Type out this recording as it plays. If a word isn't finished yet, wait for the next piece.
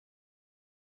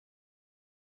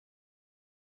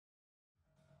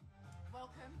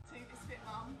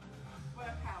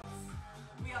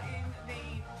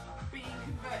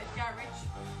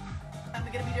And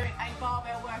we're going to be doing a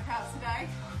barbell workout today.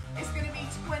 It's going to be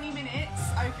 20 minutes,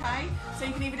 okay? So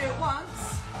you can either do it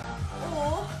once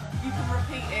or you can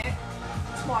repeat it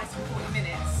twice for 40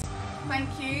 minutes. Thank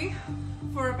you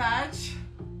for a badge,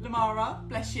 Lamara,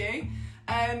 bless you.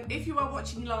 If you are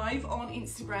watching live on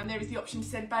Instagram, there is the option to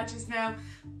send badges now.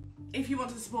 If you want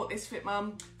to support this fit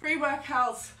mum, free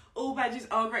workouts, all badges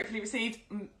are gratefully received.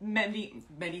 Many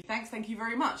thanks, thank you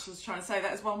very much. I was trying to say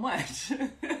that as one word.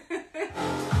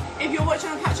 If you're watching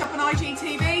on Catch Up on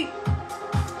IGTV,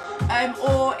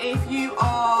 or if you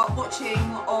are watching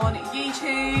on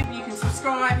YouTube, you can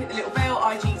subscribe, hit the little bell,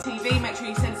 IGTV, make sure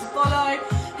you send us a follow.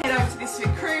 Head over to This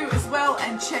Fit Crew as well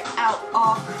and check out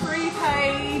our crew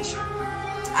page.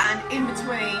 And in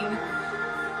between,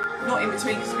 not in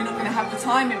between because we're not going to have the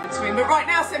time in between, but right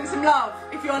now send me some love.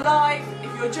 If you're live,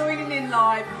 if you're joining in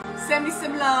live, send me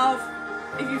some love.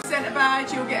 If you've sent a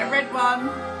badge, you'll get a red one.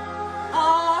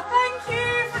 Oh, thank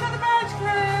you for another badge,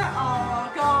 Claire.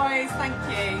 Oh, guys, thank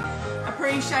you.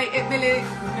 Appreciate it, Millie.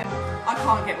 I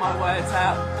can't get my words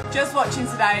out. Just watching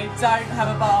today, don't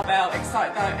have a barbell.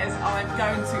 Excited though, as I'm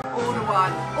going to order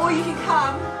one. Or you can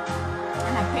come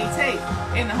and have PT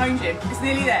in the home gym. It's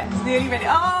nearly there, it's nearly ready.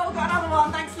 Oh, got another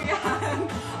one, thanks Leanne.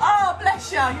 Oh,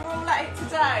 bless you, you're all at it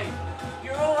today.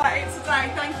 You're all at it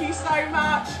today, thank you so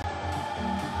much.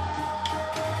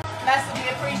 Massively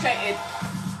appreciated.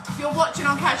 If you're watching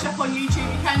on Catch Up on YouTube,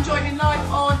 you can join in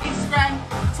live on Instagram.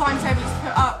 Timetable is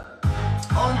put up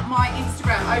on my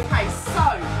Instagram. Okay,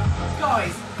 so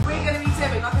guys, we're going to be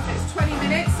doing, like I said, it's 20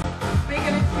 minutes. We're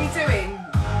going to be doing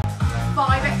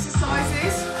 5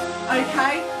 exercises,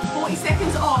 okay? 40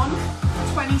 seconds on,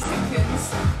 20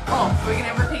 seconds off. We're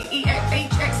going to repeat each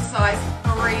exercise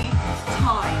 3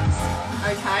 times,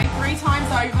 okay? 3 times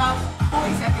over,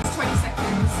 40 seconds, 20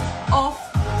 seconds off.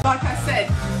 Like I said,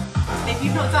 if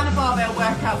you've not done a barbell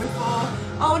workout before,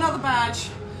 oh, another badge.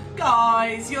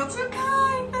 Guys, you're too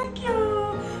kind, thank you.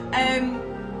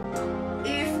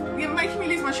 If you're making me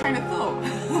lose my train of thought.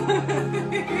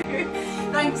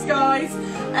 Thanks, guys.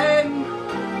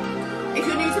 If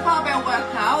you're new to barbell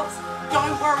workouts,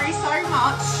 don't worry so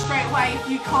much straight away if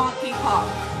you can't keep up.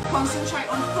 Concentrate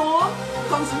on form,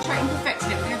 concentrate on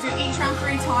perfecting it. We're going to do each round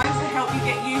 3 times to help you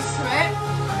get used to it.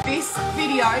 This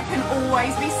video can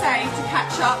always be saved to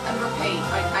catch up and repeat,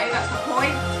 okay? That's the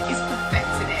point, is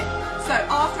perfecting it. So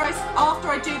after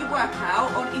I do the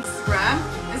workout on Instagram,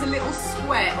 there's a little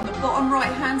square on the bottom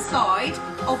right hand side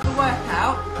of the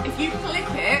workout. If you click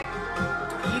it,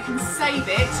 you can save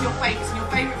it to your favourites. In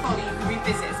your favourite folder, you can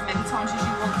revisit as many times as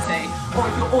you want to. Or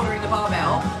if you're ordering the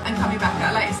barbell and coming back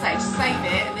at a later stage, save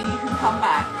it and then you can come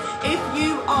back. If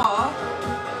you are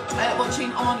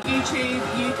watching on YouTube,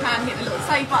 you can hit the little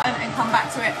save button and come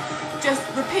back to it. Just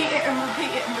repeat it and repeat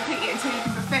it and repeat it until you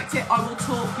can perfect it. I will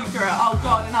talk you through it. Oh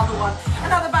God, another one.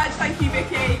 Another badge, thank you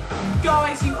Vicky.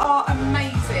 Guys, you are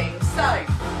amazing. So,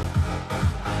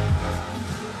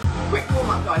 quick warm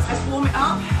up guys, let's warm it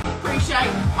up. Appreciate,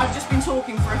 I've just been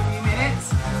talking for a few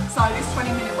minutes. So this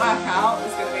 20-minute workout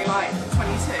is going to be like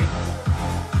 22.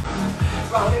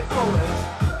 Roll it forward.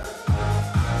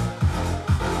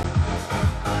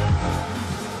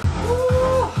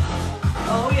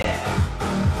 Oh yeah.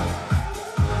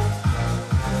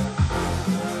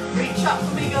 Reach up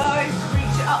for me guys,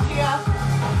 reach it up here.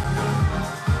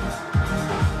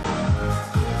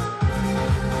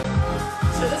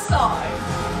 To the side.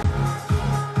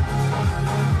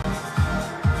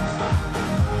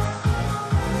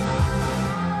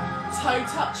 Toe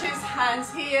touches, hands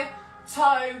here,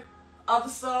 toe, other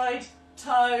side,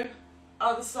 toe,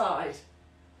 other side.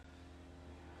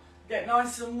 Get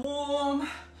nice and warm.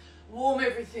 Warm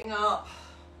everything up.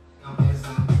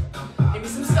 Give me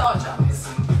some star jumps.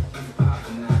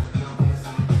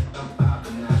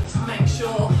 Just make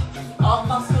sure our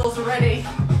muscles are ready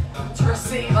to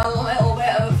receive a little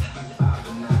bit of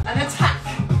an attack.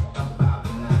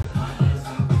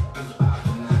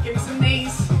 Give me some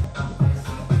knees.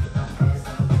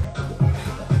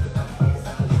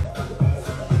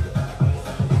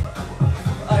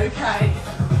 Okay.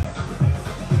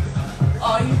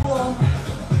 Are you warm?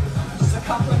 A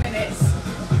couple of minutes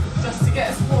just to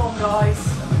get us warm guys.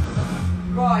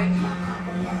 Right,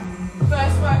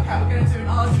 first workout we're going to do an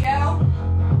RDL.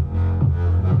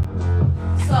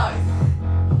 So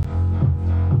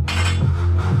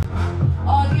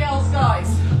RDLs guys,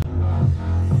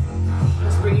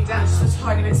 let's bring it down just a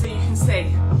tiny bit so you can see.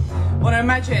 I want to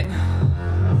imagine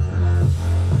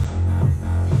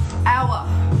hour.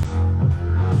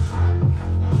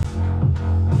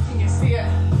 Can you see it?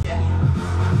 Yeah.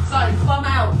 So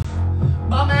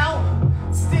bum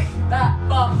out, stick that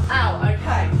bum out,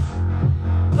 okay.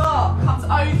 But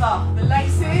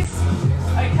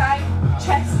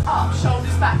up,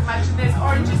 shoulders back. Imagine there's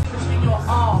oranges in between your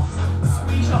arms.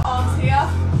 Squeeze your arms here.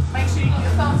 Make sure you get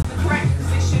your thumbs in the correct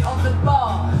position on the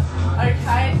bar.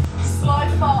 Okay,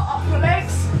 slide the bar up your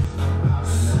legs.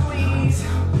 Squeeze,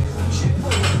 push it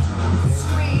forward.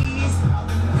 Squeeze,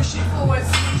 push it forward.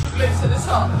 Squeeze your glutes to the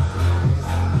top.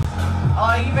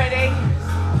 Are you ready?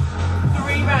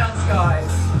 3 rounds,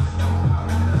 guys.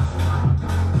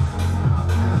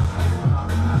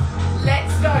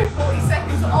 Let's go. 40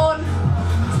 seconds on,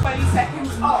 20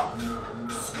 seconds off.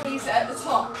 Squeeze it at the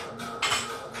top.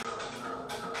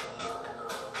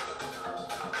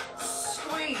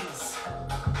 Squeeze.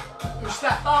 Push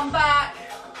that bum back.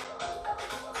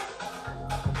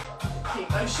 Keep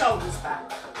those shoulders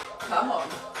back. Come on.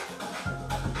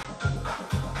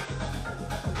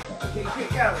 Keep it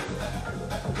going.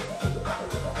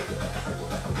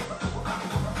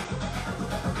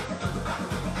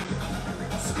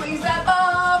 Squeeze that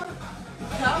bum.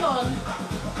 Come on.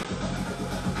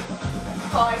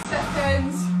 5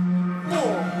 seconds. 4,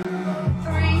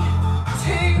 3,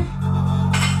 2,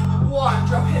 1.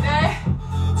 Drop it there.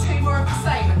 2 more of the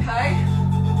same, okay?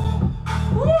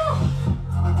 Woo.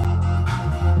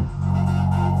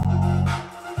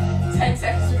 10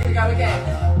 seconds, we're going to go again.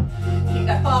 Keep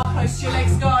that bar close to your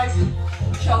legs, guys.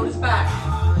 Shoulders back.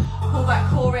 Pull that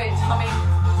core in, tummy,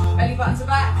 belly buttons are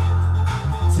back.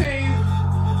 2,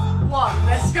 1,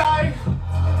 let's go.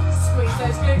 Squeeze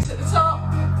those glutes at the top.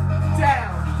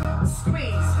 Down,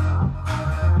 squeeze.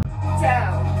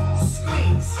 Down,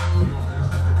 squeeze.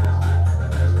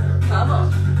 Come on.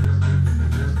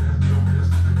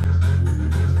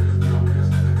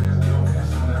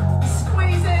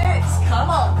 Squeeze it, come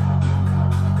on.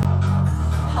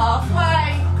 Halfway.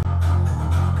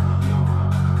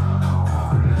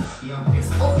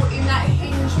 It's all in that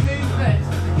hinge movement.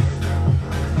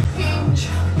 Hinge,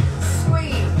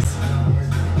 squeeze.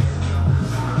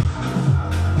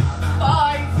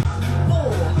 5,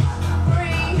 4,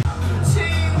 3, 2,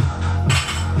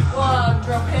 1.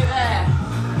 Drop it there.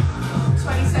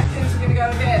 20 seconds, we're going to go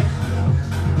again.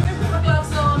 I'm going to put my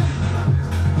gloves on.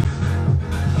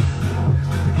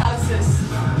 Calluses.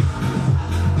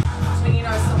 That's when you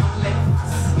know someone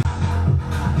lifts.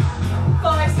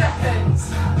 5 seconds.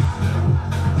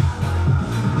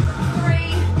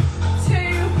 3,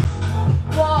 2,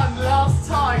 1. Last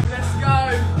time. Let's go.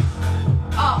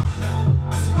 Up.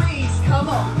 Squeeze. Come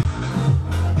on.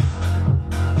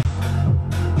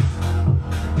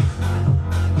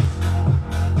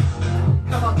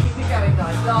 Come on, keep it going,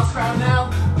 guys. Last round now.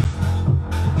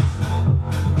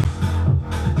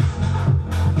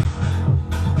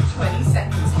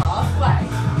 Seconds, halfway.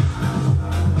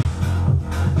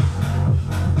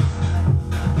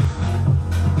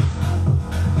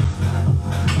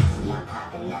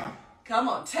 Come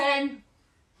on, 10.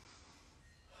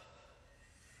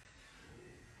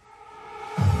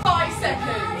 5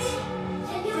 seconds.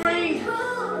 3,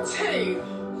 2,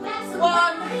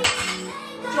 1.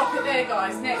 Drop it there,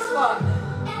 guys. Next one.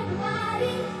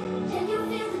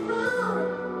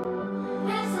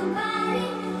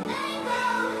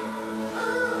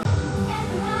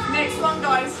 Next one,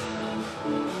 guys.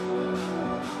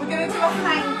 We're going to do a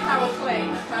hang power clean,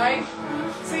 okay?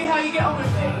 See how you get on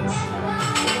with these.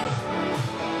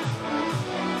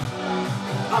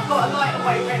 I've got a lighter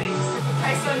weight ready, just in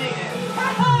case I need it.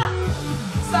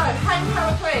 So, hang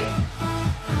power clean.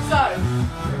 So,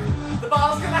 the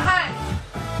bar's going to hang,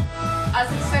 as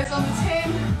it says on the tin,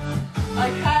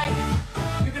 okay?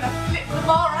 You're going to flip the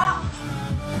bar up,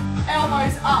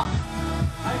 elbows up,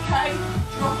 okay?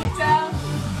 Drop it down.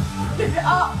 Lift it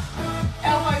up,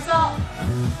 elbows up,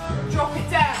 drop it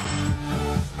down.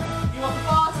 You want the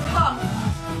bar to come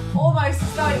almost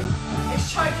as though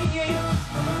it's choking you,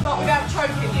 but without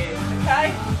choking you,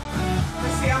 okay?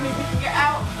 Let's see how many we can get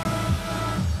out.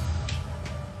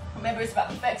 Remember, it's about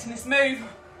perfecting this move.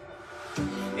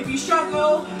 If you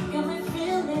struggle,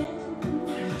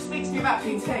 speak to me about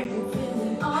PT.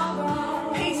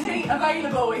 PT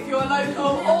available if you're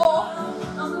local, or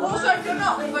also if you're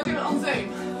not, because I do it on Zoom.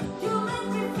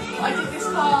 I did this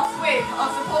class with our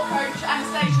support coach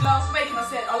Anastasia last week and I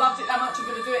said I loved it that much, I'm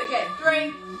going to do it again.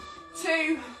 3,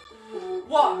 2,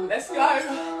 1, let's go.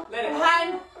 Let it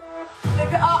hang.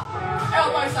 Lift it up,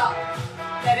 elbows up.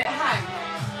 Let it hang.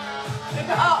 Lift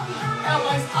it up,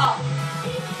 elbows up.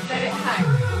 Let it hang.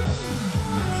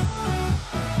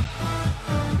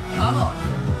 Come on.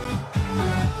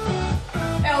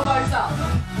 Elbows up.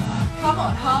 Come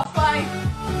on, halfway.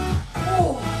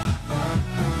 Ooh.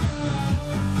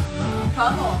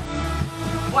 Come on.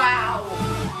 Wow.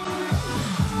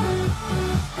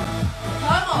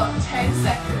 Come on, 10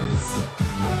 seconds.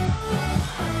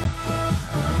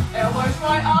 Elbows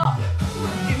right up.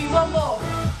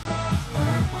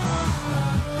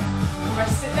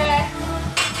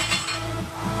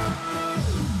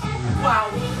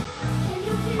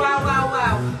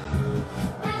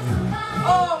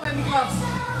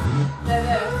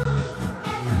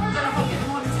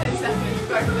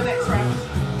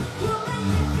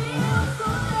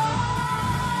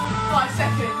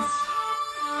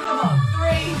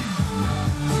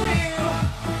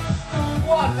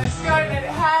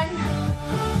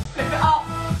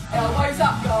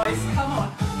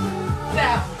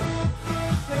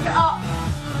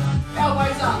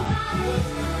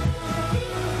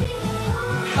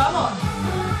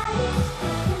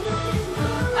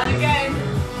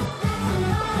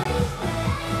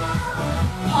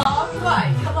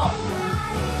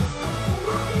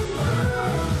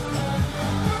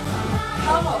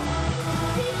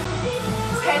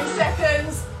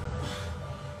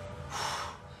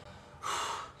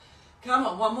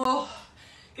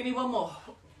 Give me one more.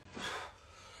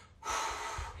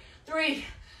 3,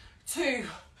 2, 1.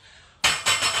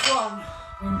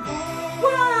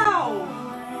 Wow!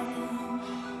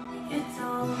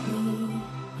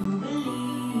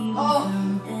 Oh,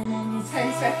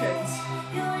 10 seconds.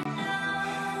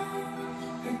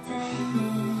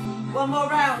 One more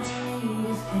round.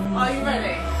 Are you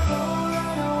ready?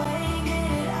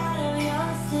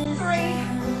 3,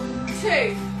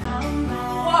 2,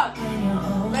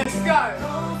 1. Let's go.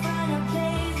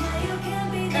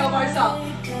 Elbows up.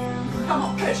 Come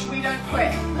on, push, we don't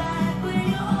quit.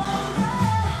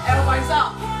 Elbows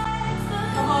up.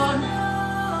 Come on.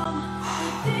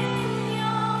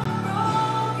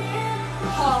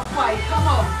 Halfway, come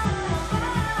on.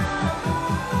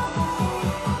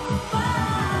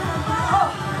 Oh,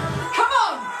 come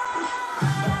on.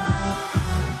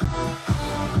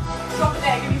 Drop it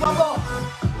there, give me one more.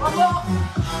 One more.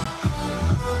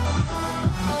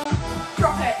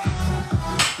 Drop it.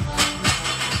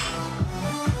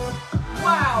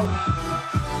 Wow.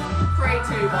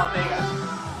 3, 2, 1, there you go.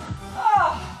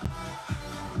 Oh.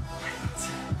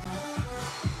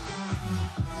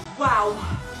 Wow.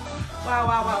 Wow,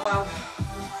 wow, wow, wow.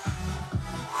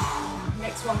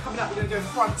 Next one coming up, we're going to do a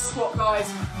front squat, guys.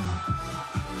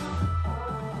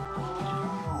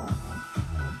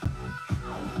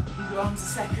 Your arms a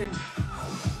second.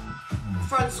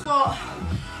 Front squat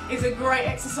is a great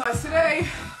exercise to do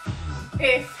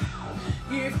if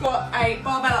you've got a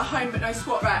barbell at home but no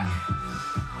squat rack,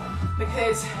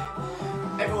 because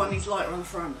everyone needs lighter on the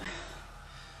front.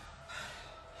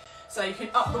 So you can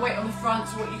up the weight on the front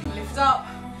to what you can lift up.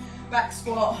 Back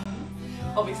squat,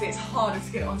 obviously it's harder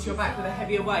to get onto your back with a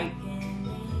heavier weight.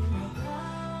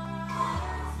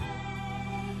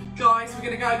 Guys, we're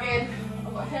going to go again.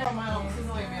 I've got hair on my arm, it's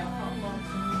annoying me, I can't lie.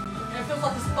 And it feels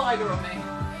like a spider on me.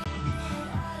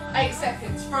 8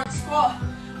 seconds, front squat.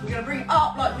 We're going to bring it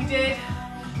up like we did,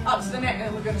 up to the neck, and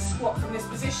then we're going to squat from this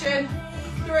position.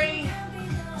 3,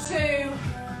 2,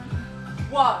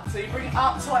 1. So you bring it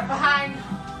up, tight for hang,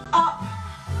 up,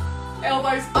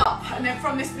 elbows up, and then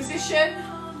from this position,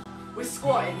 we're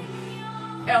squatting.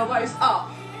 Elbows up.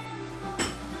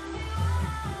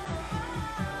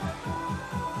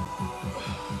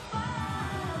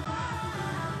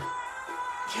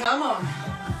 Come on.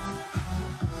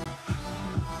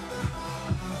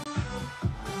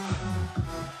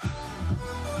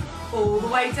 All the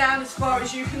way down as far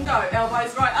as you can go.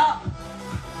 Elbows right up.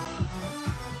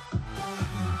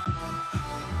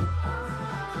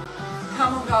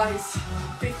 Come on, guys.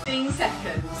 15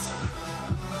 seconds.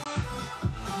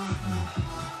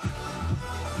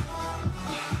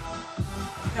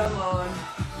 Come on.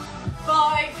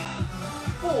 5,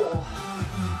 4,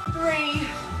 3,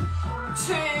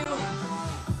 2,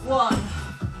 1.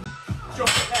 Drop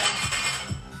it there.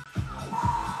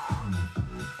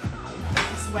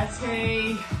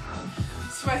 Sweaty.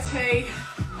 Sweaty.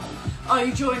 Are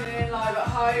you joining in live at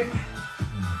home?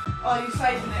 Are you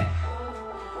saving it?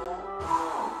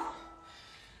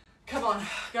 Come on,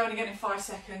 going again in 5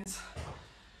 seconds.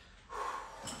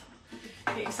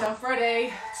 Get yourself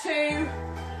ready. 2,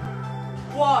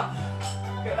 1.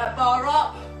 Get that bar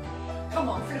up. Come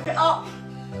on, flip it up.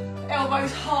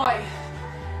 Elbows high.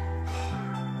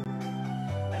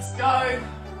 Let's go.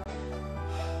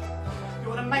 You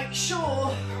want to make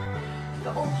sure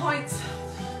that all points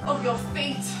of your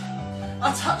feet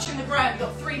are touching the ground. You've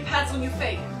got 3 pads on your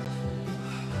feet.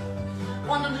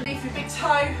 1 underneath your big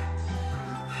toe.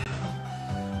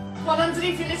 1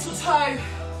 underneath your little toe.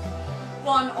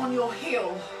 1 on your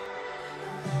heel.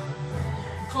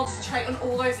 Concentrate on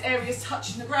all those areas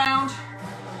touching the ground.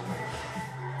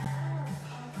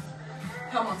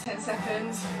 Come on, 10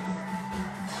 seconds.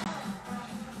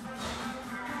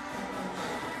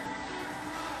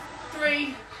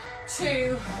 Three,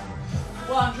 2,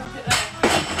 1, drop it there.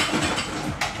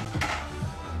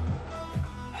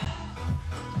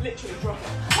 Literally drop it.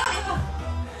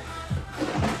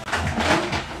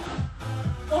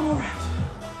 One more round.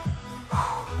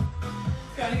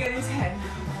 Going again in 10.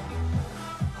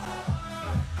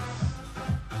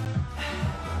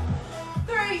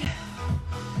 3,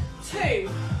 2,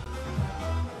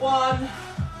 1.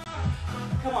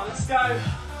 Come on, let's go.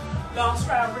 Last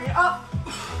round, bring it up.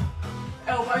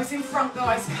 Elbows in front,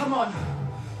 guys, come on.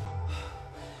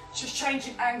 Just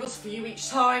changing angles for you each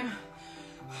time.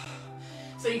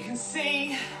 So you can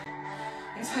see,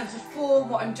 in terms of form,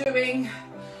 what I'm doing.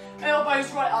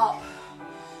 Elbows right up.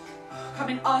 Come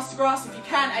in ass to grass if you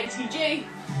can, ATG.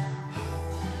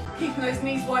 Keeping those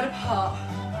knees wide apart.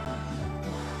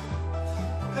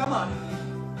 Come on.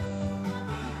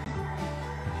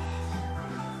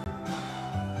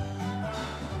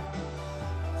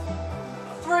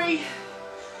 3,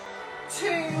 2,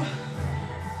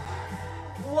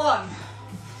 1.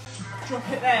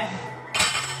 Drop it there.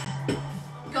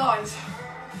 Guys,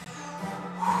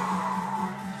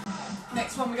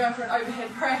 next one we're going for an overhead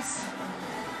press.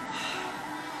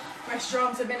 Rest your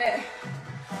arms a minute.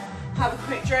 Have a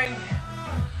quick drink.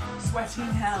 Sweating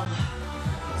hell.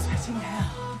 Sweating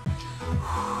hell.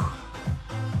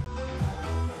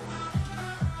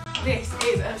 This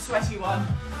is a sweaty one.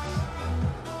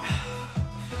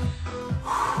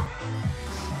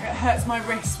 It hurts my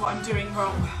wrist what I'm doing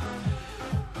wrong.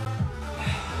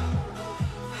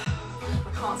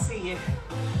 I can't see you.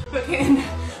 Book in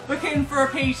for a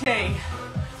PT. It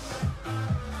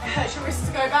hurts your wrist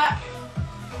to go back.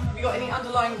 Have you got any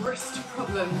underlying wrist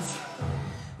problems?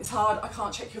 It's hard, I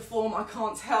can't check your form, I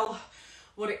can't tell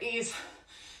what it is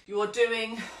you're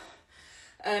doing,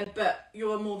 but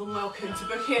you're more than welcome to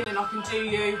book in and I can do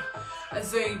you a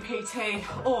Zoom PT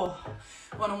or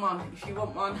one-on-one if you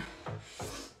want one.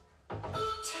 2.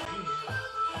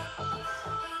 I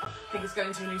think it's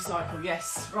going to a new cycle,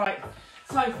 yes. Right,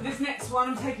 so for this next one,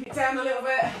 I'm taking it down a little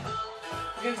bit.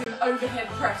 We're going to do an overhead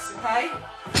press, okay?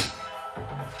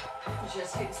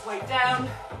 Just take this weight down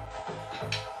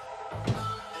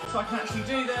so I can actually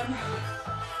do them.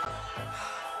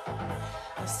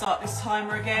 Let's start this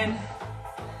timer again.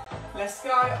 Let's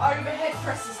go. Overhead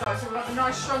presses, guys. So we have a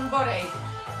nice strong body.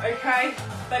 Okay,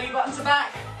 belly button to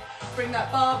back. Bring that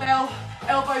barbell.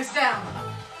 Elbows down.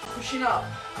 Pushing up.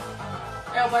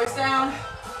 Elbows down.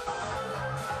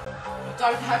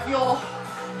 Don't have your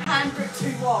hand grip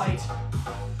too wide.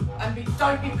 And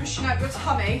don't be pushing out your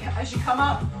tummy as you come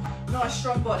up. Nice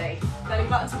strong body. Belly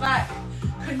button to back.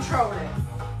 Control it.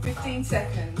 15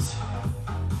 seconds.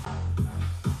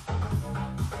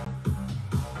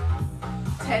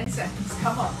 10 seconds.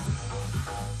 Come on.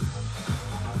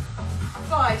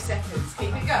 5 seconds.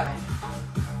 Keep it going.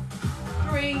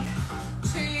 3,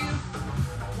 2,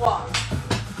 1.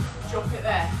 Drop it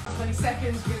there. 20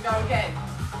 seconds. We're going to go again.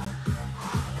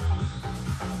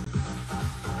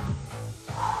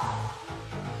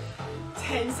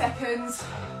 10 seconds.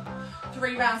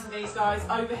 3 rounds of these, guys.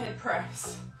 Overhead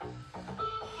press.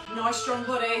 Nice strong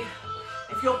body.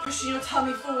 If you're pushing your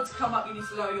tummy forward to come up, you need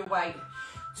to lower your weight.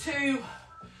 2,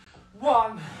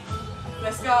 1.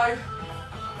 Let's go.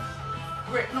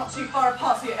 Grip not too far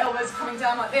apart so your elbows are coming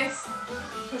down like this.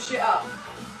 Push it up.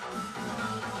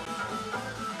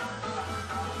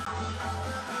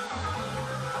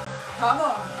 Come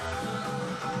on.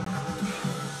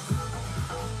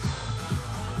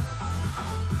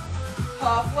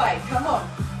 Halfway, come on.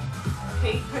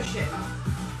 Keep pushing.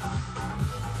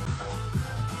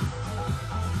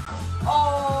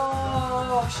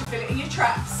 Oh, I should feel it in your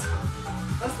traps.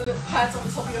 That's the little pads on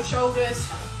the top of your shoulders.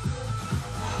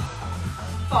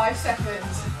 5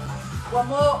 seconds. One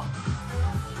more.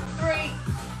 3,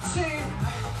 2,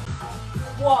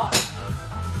 1.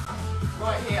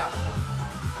 Right here.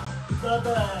 The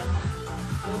burn.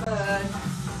 The burn.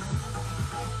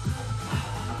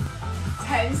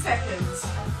 10 seconds.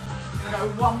 We're going to go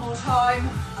one more time.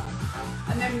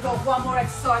 And then we've got one more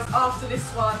exercise after this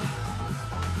one.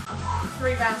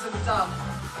 3 rounds and we're done.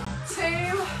 2,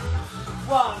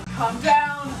 1. Come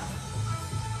down.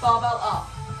 Barbell up.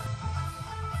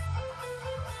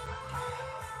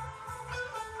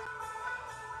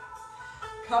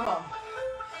 Come on.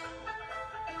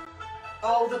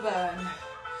 Oh, the burn.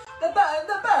 The burn,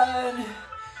 the burn.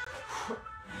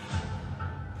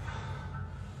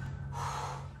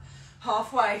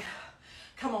 Halfway.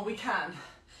 Come on, we can.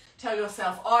 Tell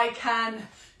yourself, I can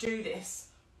do this.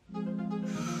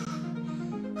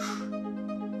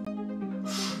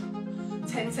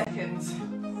 10 seconds.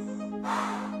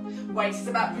 Weight is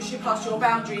about pushing past your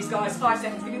boundaries, guys. 5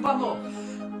 seconds. Give me one more.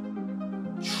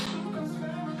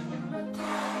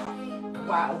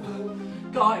 Wow.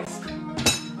 Guys.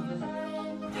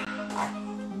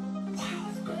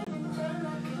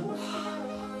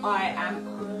 I am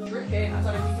dripping. I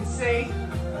don't know if you can see.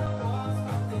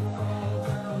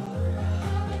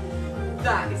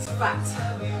 That is fat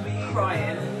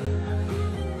crying.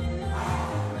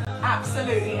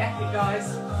 Absolutely epic,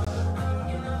 guys.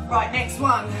 Right, next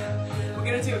one. We're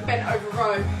going to do a bent over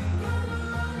row.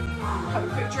 Have a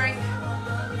quick drink.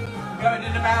 Going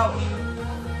in about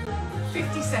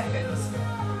 50 seconds.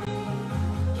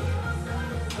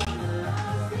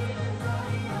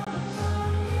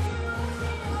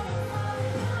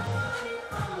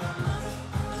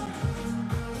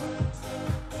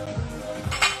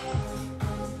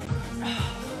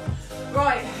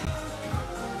 Right,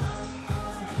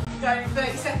 going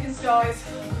 30 seconds, guys,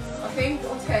 I think,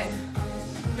 or 10,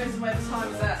 depends on where the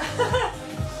time is at.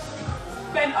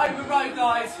 Bend bent over row,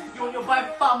 guys. You want your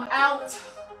bum out,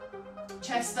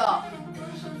 chest up.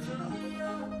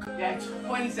 Yeah,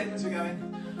 20 seconds we're going.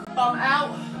 Bum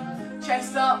out,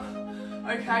 chest up.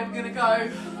 Okay, we're gonna go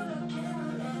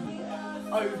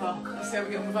over. Let's see how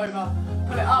we get on with over.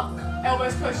 Pull it up,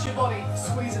 elbows close to your body.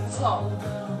 Squeeze at the top.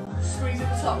 Squeeze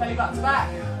at the top, belly button to back.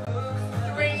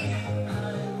 3,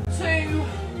 2,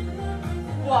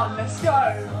 1. Let's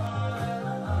go.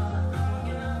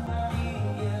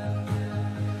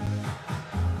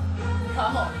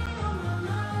 Come on.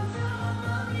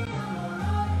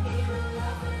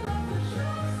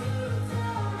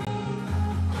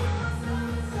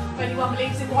 If anyone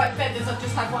believes in white feathers, I've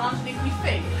just had one underneath my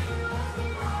feet.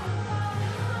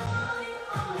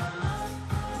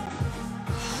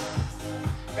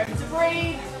 Ready to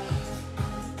breathe.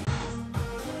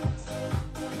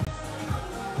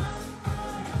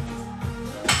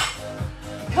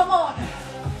 Come on.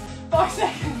 5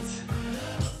 seconds.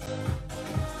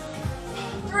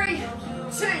 3,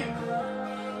 2.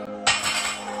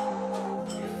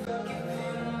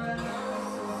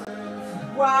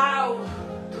 Wow.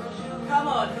 Come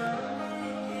on.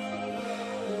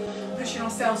 Pushing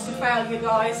ourselves to failure,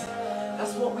 guys.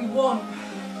 That's what we want.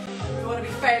 We want to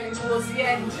be failing towards the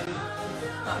end.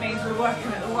 That means we're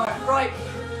working at the right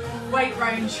weight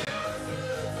range.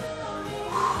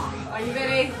 Are you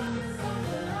ready?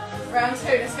 Round 2.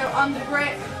 Let's go under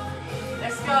grip.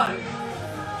 Let's go.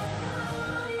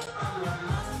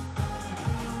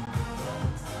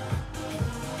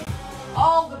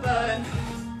 All the burn.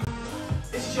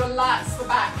 This is your lats, the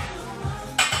back.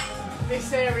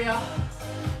 This area.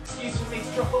 Excuse me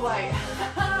to drop away.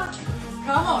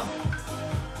 Come on.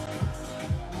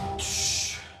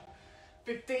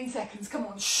 15 seconds. Come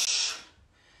on.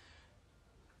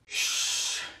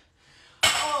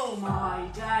 Oh my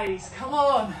days. Come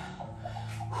on.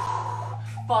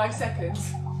 5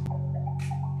 seconds.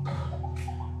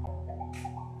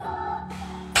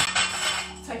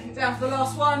 Taking it down for the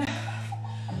last one.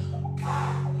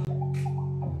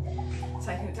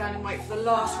 Taking it down and wait for the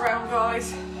last round,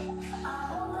 guys.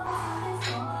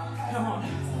 Come on.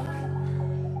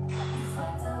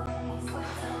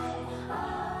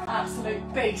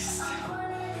 Absolute beast.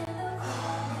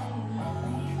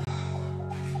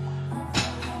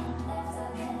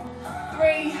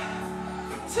 Three,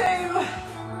 2,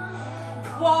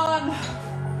 1.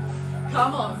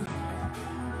 Come on.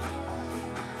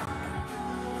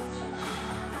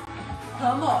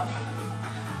 Come on.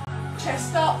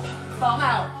 Chest up, bum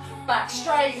out. Back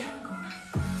straight.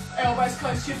 Elbows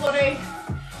close to your body.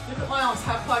 Look at my arms,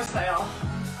 how close they are.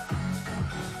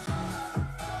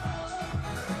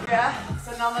 Yeah,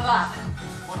 so none of that.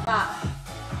 Want that.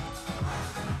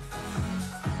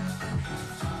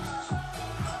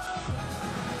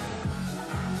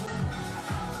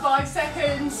 Five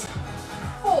seconds.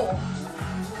 4,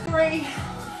 3,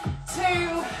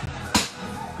 2.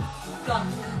 Done.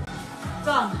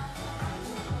 Done.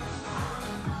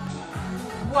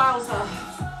 Wowza.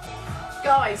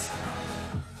 Guys,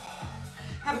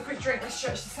 have a quick drink, let's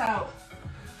stretch this out.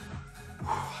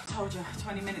 I told you,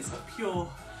 20 minutes of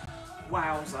pure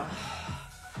wowza.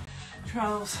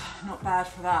 Trials, not bad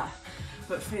for that,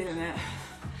 but feeling it.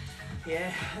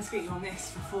 Yeah, let's get you on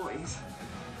this for 40s.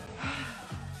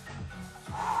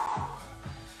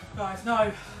 Guys,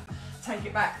 no, take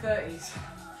it back, 30s.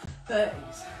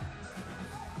 30s.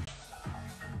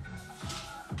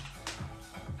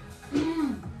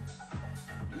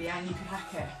 Leanne, you could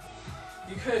hack it.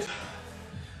 You could.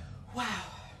 Wow.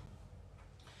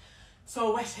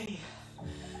 So wetty.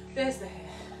 There's the hair.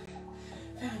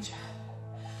 Found you.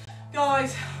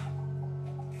 Guys,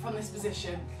 from this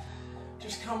position,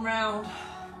 just come round.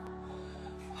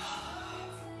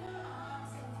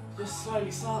 Just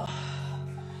slowly start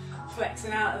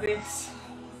flexing out of this.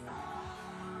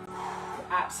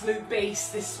 Absolute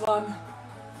beast, this one.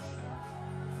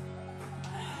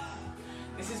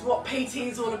 This is what PT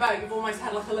is all about. You've almost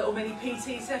had like a little mini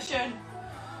PT session.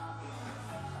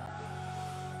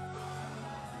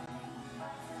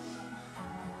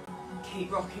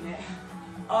 Keep rocking it.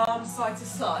 Arms side to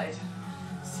side.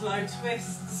 Slow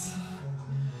twists.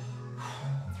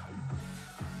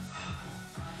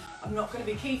 I'm not going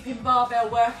to be keeping barbell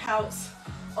workouts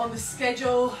on the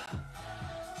schedule.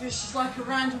 This is like a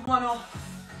random one-off,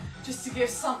 just to give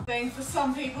something for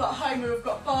some people at home who have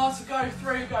got bar to go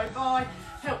through, go by,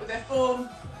 help with their form.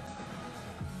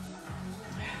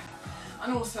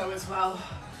 And also as well,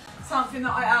 something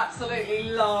that I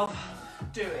absolutely love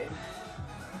doing.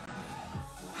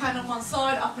 Hand on one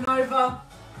side, up and over.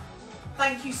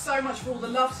 Thank you so much for all the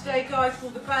love today, guys, for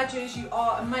all the badges. You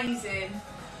are amazing.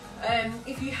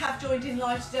 If you have joined in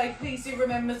live today, please do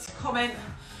remember to comment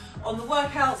on the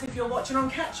workouts. If you're watching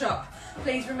on catch up,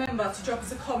 please remember to drop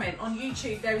us a comment. On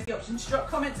YouTube there is the option to drop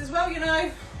comments as well, you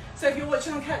know, so if you're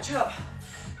watching on catch up,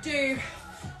 do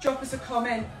drop us a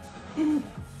comment.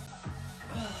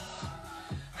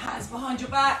 Hands behind your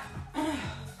back,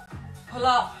 pull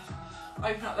up,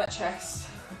 open up that chest,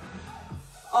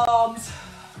 arms,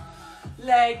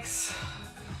 legs,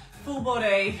 full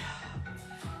body,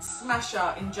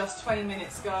 smasher in just 20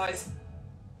 minutes, guys.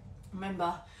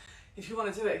 Remember, if you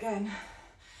want to do it again,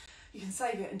 you can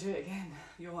save it and do it again.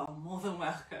 You are more than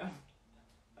welcome.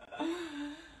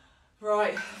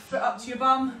 Right, foot up to your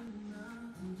bum,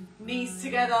 knees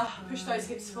together, push those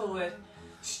hips forward,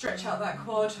 stretch out that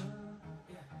quad.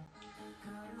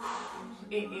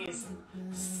 It is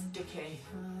sticky.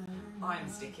 I'm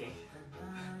sticky.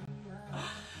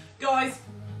 Guys,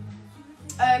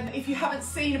 if you haven't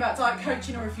seen about diet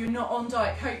coaching, or if you're not on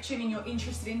diet coaching and you're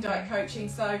interested in diet coaching,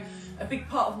 so a big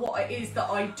part of what it is that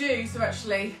I do, so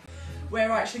actually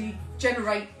where I actually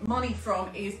generate money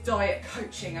from, is diet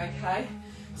coaching, okay?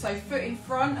 So foot in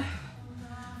front,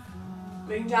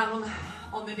 lean down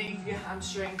on the knee for your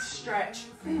hamstring, stretch.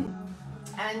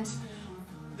 And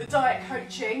the diet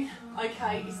coaching,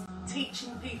 okay, is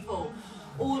teaching people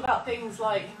all about things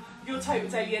like your total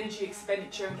daily energy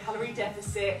expenditure and calorie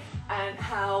deficit, and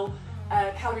how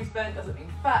calories burnt doesn't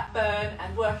mean fat burn,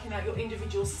 and working out your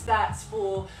individual stats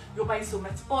for your basal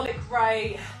metabolic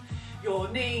rate, your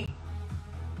NEAT,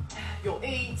 your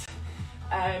EAT,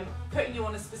 putting you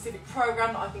on a specific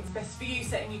program that I think is best for you,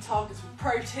 setting you targets with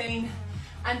protein,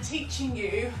 and teaching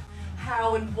you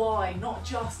how and why, not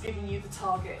just giving you the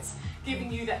targets,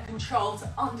 giving you that control to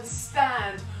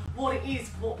understand what it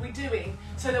is, what we're doing,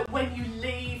 so that when you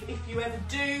leave, if you ever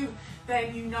do,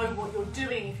 then you know what you're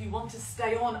doing. If you want to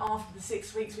stay on after the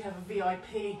 6 weeks, we have a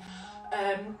VIP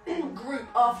group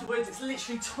afterwards. It's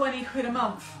literally 20 quid a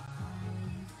month,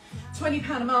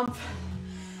 £20 a month,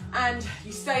 and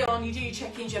you stay on, you do your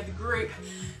check-ins, you have the group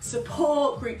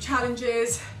support, group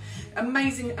challenges,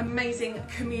 amazing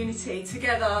community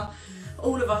together.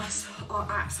 All of us are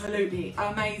absolutely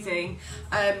amazing.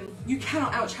 You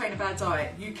cannot out-train a bad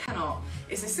diet, you cannot.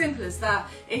 It's as simple as that.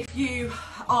 If you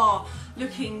are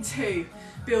looking to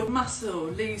build muscle,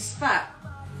 lose fat,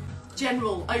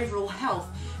 general overall health,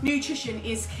 nutrition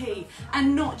is key,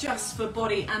 and not just for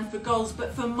body and for goals,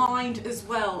 but for mind as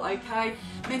well, okay?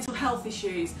 Mental health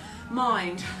issues,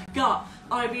 mind, gut,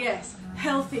 IBS,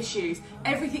 health issues,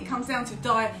 everything comes down to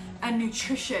diet and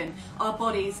nutrition. Our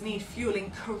bodies need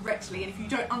fueling correctly, and if you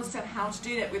don't understand how to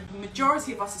do that, with the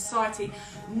majority of our society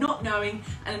not knowing,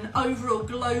 and an overall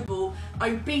global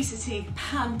obesity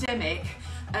pandemic,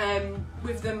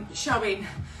 with them showing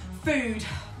food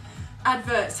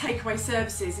adverts, takeaway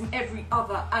services, and every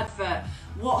other advert,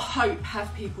 what hope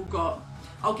have people got?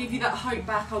 I'll give you that hope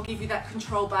back, I'll give you that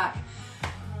control back.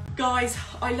 Guys,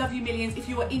 I love you millions. If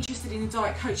you are interested in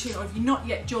diet coaching, or if you're not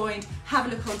yet joined, have a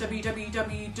look on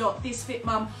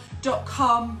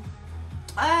www.thisfitmum.com.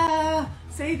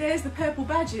 See, there's the purple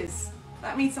badges.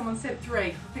 That means someone sent 3.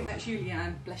 I think that's you,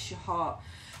 Leanne. Bless your heart.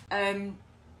 Yeah,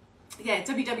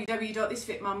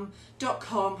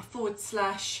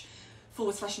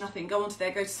 www.thisfitmum.com//nothing. Go onto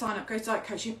there, go to sign up, go to diet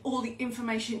coaching. All the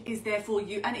information is there for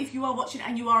you. And if you are watching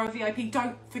and you are a VIP,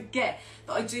 don't forget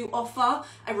that I do offer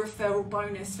a referral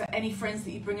bonus for any friends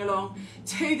that you bring along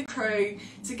to the crew.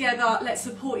 Together, let's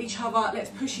support each other, let's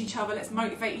push each other, let's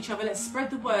motivate each other, let's spread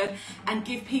the word and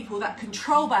give people that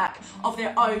control back of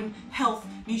their own health,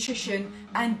 nutrition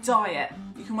and diet.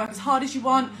 You can work as hard as you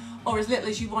want or as little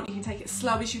as you want. You can take it as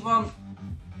slow as you want.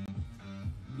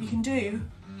 You can do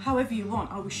however you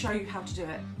want. I will show you how to do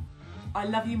it. I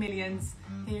love you millions.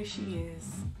 Here she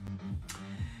is.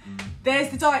 There's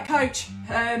the diet coach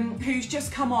who's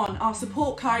just come on, our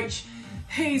support coach,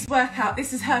 whose workout,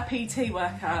 this is her PT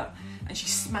workout, and she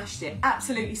smashed it,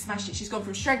 absolutely smashed it. She's gone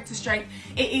from strength to strength.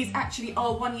 It is actually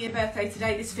our 1-year birthday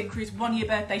today, this Fit Crew's 1-year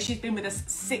birthday. She's been with us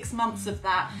 6 months of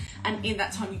that, and in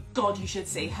that time, God, you should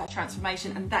see her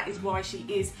transformation, and that is why she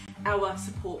is our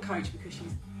support coach, because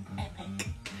she's epic.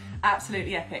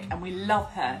 Absolutely epic, and we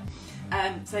love her.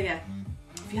 So yeah,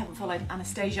 if you haven't followed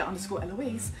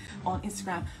Anastasia_Eloise on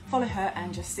Instagram, follow her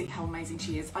and just see how amazing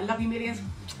she is. I love you millions.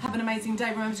 Have an amazing day.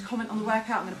 Remember to comment on the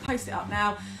workout. I'm going to post it up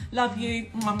now. Love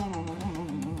you.